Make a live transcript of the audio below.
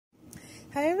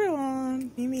Hi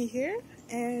everyone, Mimi here,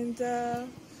 and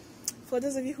for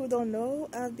those of you who don't know,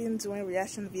 I've been doing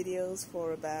reaction videos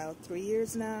for about 3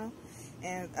 years now,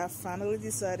 and I finally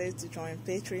decided to join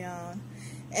Patreon.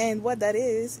 And what that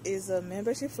is a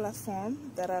membership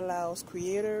platform that allows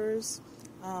creators,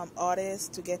 artists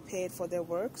to get paid for their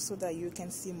work so that you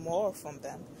can see more from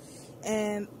them.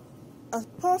 And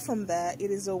apart from that,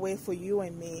 it is a way for you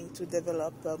and me to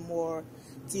develop a more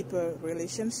deeper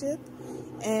relationship.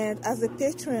 And as a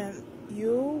patron,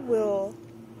 you will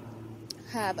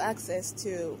have access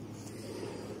to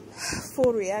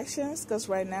full reactions because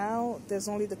right now there's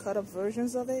only the cut up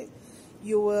versions of it.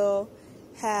 You will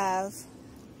have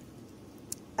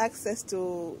access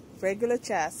to regular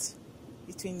chats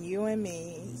between you and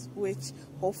me, which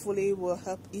hopefully will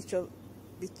help each other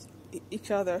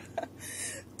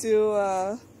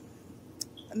to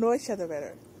know each other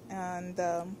better. And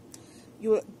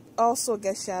you will also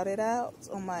get shouted out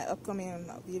on my upcoming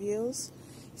videos.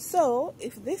 So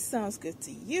if this sounds good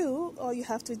to you, all you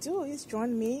have to do is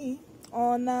join me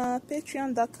on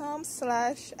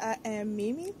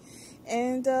patreon.com/IamMimi,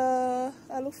 and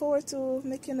I look forward to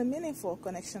making a meaningful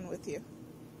connection with you.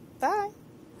 Bye.